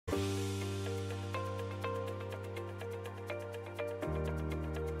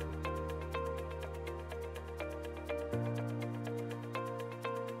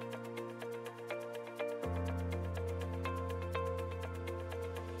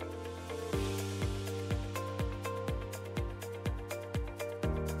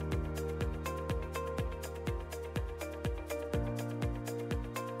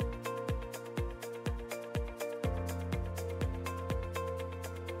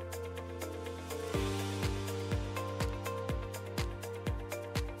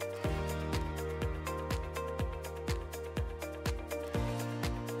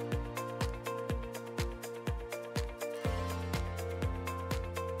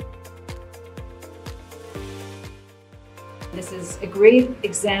This is a great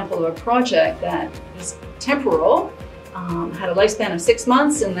example of a project that is temporal, had a lifespan of 6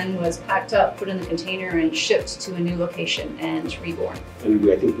 months, and then was packed up, put in the container, and shipped to a new location and reborn. And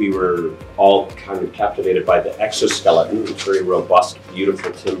I think we were all kind of captivated by the exoskeleton, it's very robust,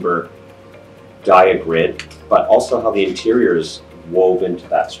 beautiful timber diagrid, but also how the interiors wove into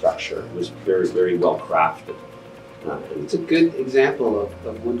that structure. It was very, very well crafted. It's a good example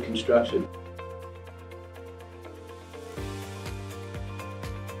of wood construction.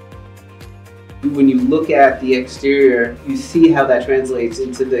 When you look at the exterior, you see how that translates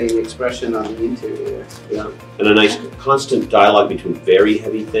into the expression on the interior. Yeah, and a nice constant dialogue between very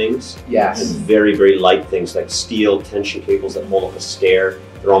heavy things Yes. and very, very light things like steel tension cables that hold up a stair.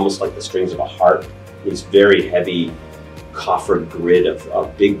 They're almost like the strings of a harp. These very heavy coffered grid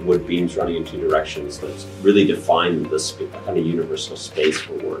of big wood beams running in two directions that's really defined this kind of universal space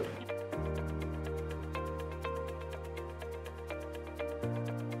for work.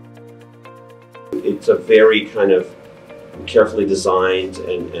 It's a very kind of carefully designed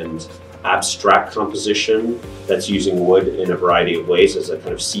and abstract composition that's using wood in a variety of ways as a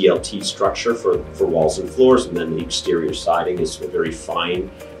kind of CLT structure for walls and floors, and then the exterior siding is a very fine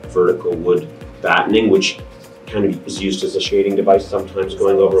vertical wood battening, which kind of is used as a shading device sometimes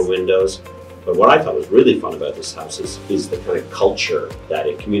going over windows. But what I thought was really fun about this house is the kind of culture that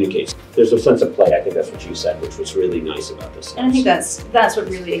it communicates. There's a sense of play, I think that's what you said, which was really nice about this house. And I think that's what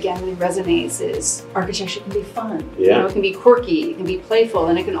really, again, really resonates is architecture can be fun. Yeah. You know, it can be quirky, it can be playful,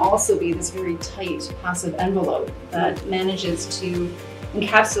 and it can also be this very tight, passive envelope that manages to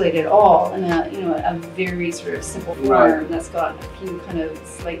encapsulate it all in a very sort of simple form Right. that's got a few kind of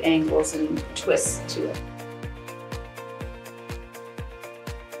slight angles and twists to it.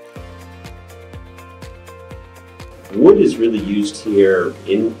 Wood is really used here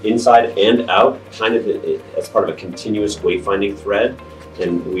inside and out, kind of as part of a continuous wayfinding thread,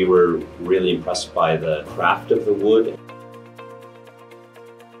 and we were really impressed by the craft of the wood.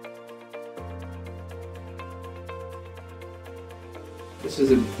 This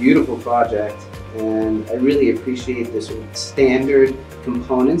is a beautiful project, and I really appreciate the sort of standard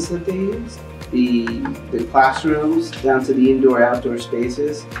components that they use. The classrooms down to the indoor-outdoor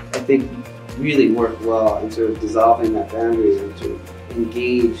spaces, I think really work well in sort of dissolving that boundary and sort of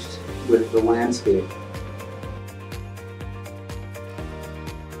engaged with the landscape.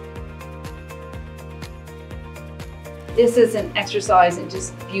 This is an exercise in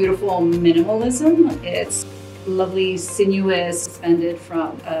just beautiful minimalism. It's lovely, sinuous, suspended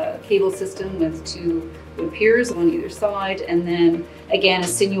from a cable system with two wood piers on either side, and then again a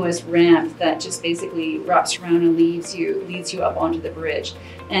sinuous ramp that just basically wraps around and leads you up onto the bridge.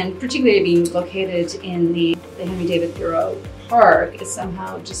 And particularly being located in the Henry David Thoreau Park, is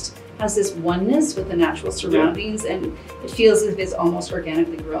somehow just has this oneness with the natural surroundings, and it feels as if it's almost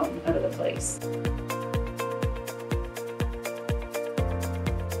organically grown out of the place.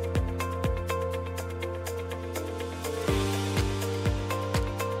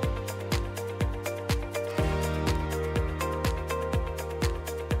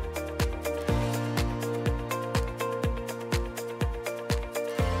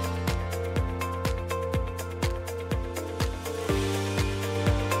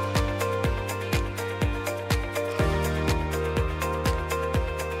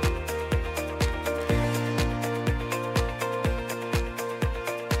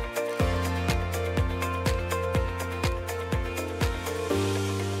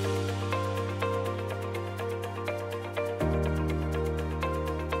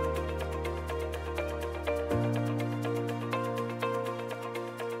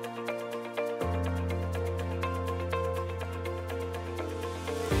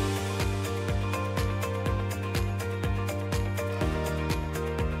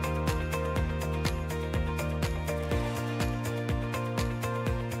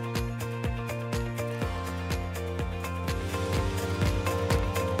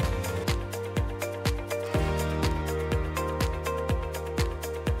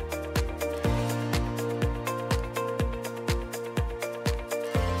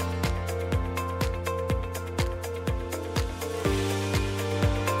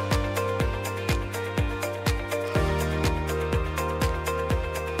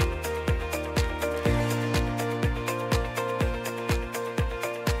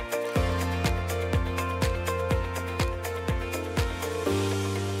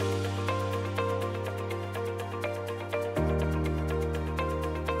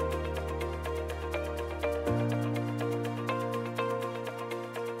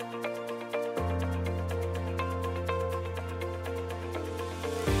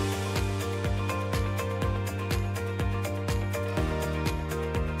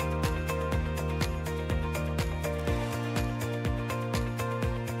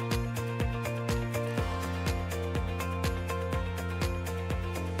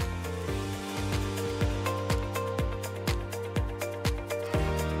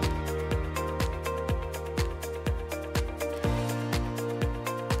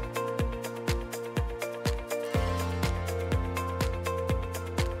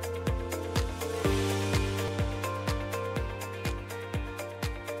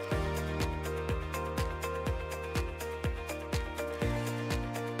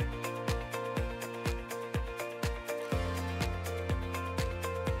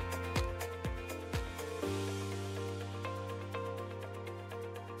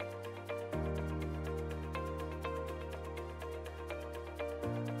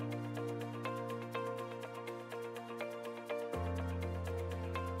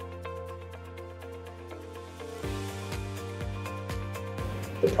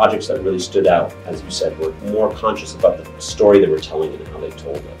 the projects that really stood out, as you said, were more conscious about the story they were telling and how they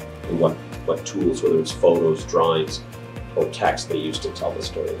told it, and what tools, whether it's photos, drawings, or text, they used to tell the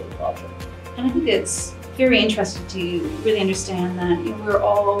story of the project. And I think it's very interesting to really understand that we're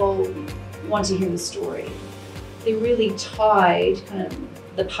all want to hear the story. They really tied kind of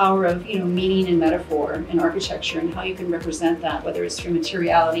the power of meaning and metaphor in architecture, and how you can represent that, whether it's through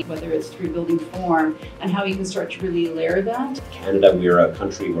materiality, whether it's through building form, and how you can start to really layer that. Canada, we're a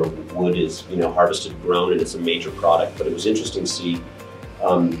country where wood is harvested, grown, and it's a major product. But it was interesting to see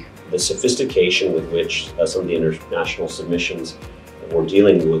the sophistication with which some of the international submissions were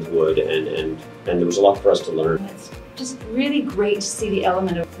dealing with wood, and there was a lot for us to learn. It's just really great to see the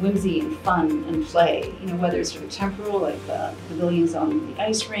element of whimsy and fun and play, whether it's sort of temporal, like the pavilions on the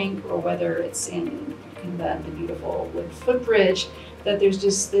ice rink, or whether it's in the beautiful wood footbridge, that there's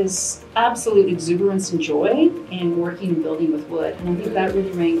just this absolute exuberance and joy in working and building with wood. And I think that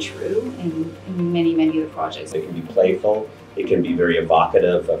really rang true in many, many of the projects. It can be playful, it can be very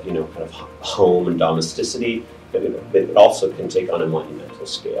evocative of kind of home and domesticity, but it also can take on a monumental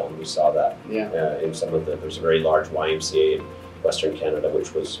scale, and we saw that in some of there's a very large YMCA in Western Canada,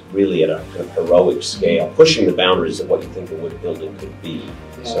 which was really at a kind of heroic scale, pushing the boundaries of what you think a wood building could be.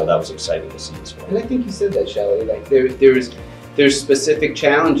 Yeah. So that was exciting to see as well. And I think you said that, Shelley, like there's specific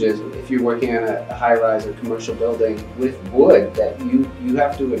challenges if you're working on a high-rise or commercial building with wood that you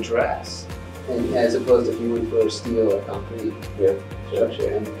have to address, and as opposed to if you went for a steel or concrete structure.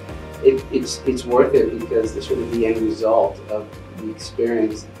 And it's worth it, because the sort of the end result of the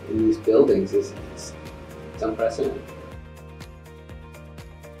experience in these buildings is it's unprecedented.